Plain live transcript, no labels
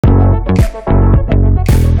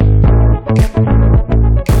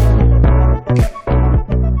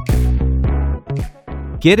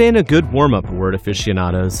Get in a good warm-up word,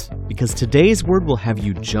 aficionados, because today's word will have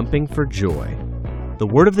you jumping for joy. The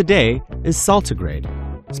word of the day is saltigrade,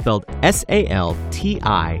 spelled S-A-L-T-I-G-R-A-D-E.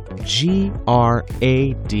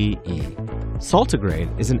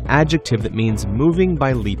 Saltigrade is an adjective that means moving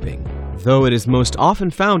by leaping, though it is most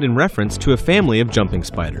often found in reference to a family of jumping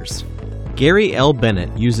spiders. Gary L.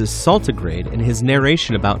 Bennett uses saltigrade in his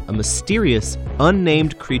narration about a mysterious,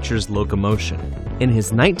 unnamed creature's locomotion in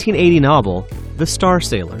his 1980 novel, The Star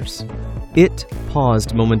Sailors. It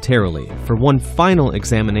paused momentarily for one final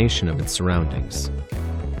examination of its surroundings.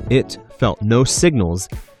 It felt no signals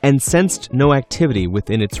and sensed no activity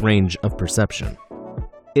within its range of perception.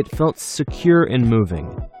 It felt secure in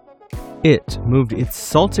moving. It moved its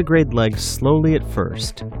saltigrade legs slowly at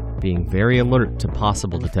first, being very alert to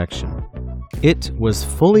possible detection. It was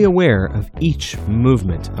fully aware of each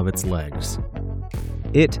movement of its legs.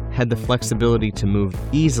 It had the flexibility to move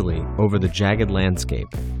easily over the jagged landscape,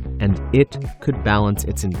 and it could balance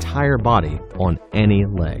its entire body on any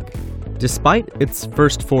leg. Despite its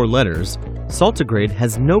first 4 letters, saltigrade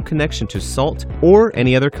has no connection to salt or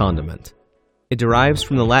any other condiment. It derives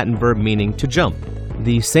from the Latin verb meaning to jump,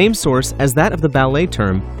 the same source as that of the ballet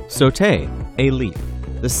term sauter, a leap.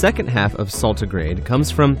 The second half of saltigrade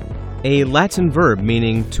comes from a Latin verb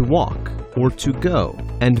meaning to walk or to go,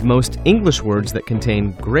 and most English words that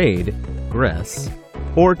contain grade, gress,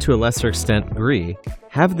 or to a lesser extent gris,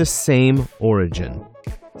 have the same origin.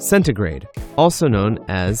 Centigrade, also known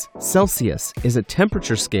as Celsius, is a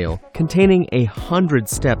temperature scale containing 100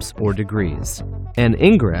 steps or degrees. An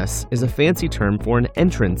ingress is a fancy term for an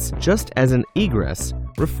entrance, just as an egress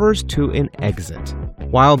refers to an exit,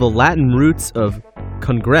 while the Latin roots of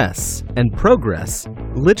congress and progress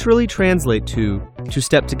literally translate to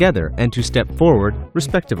step together and to step forward,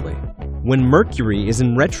 respectively. When Mercury is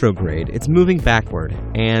in retrograde, it's moving backward,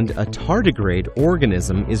 and a tardigrade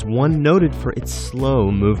organism is one noted for its slow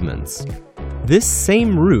movements. This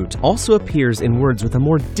same root also appears in words with a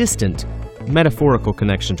more distant, metaphorical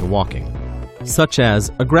connection to walking, such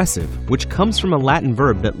as aggressive, which comes from a Latin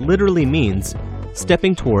verb that literally means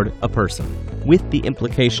stepping toward a person, with the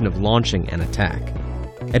implication of launching an attack.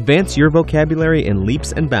 Advance your vocabulary in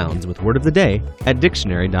leaps and bounds with Word of the Day at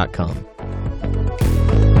dictionary.com.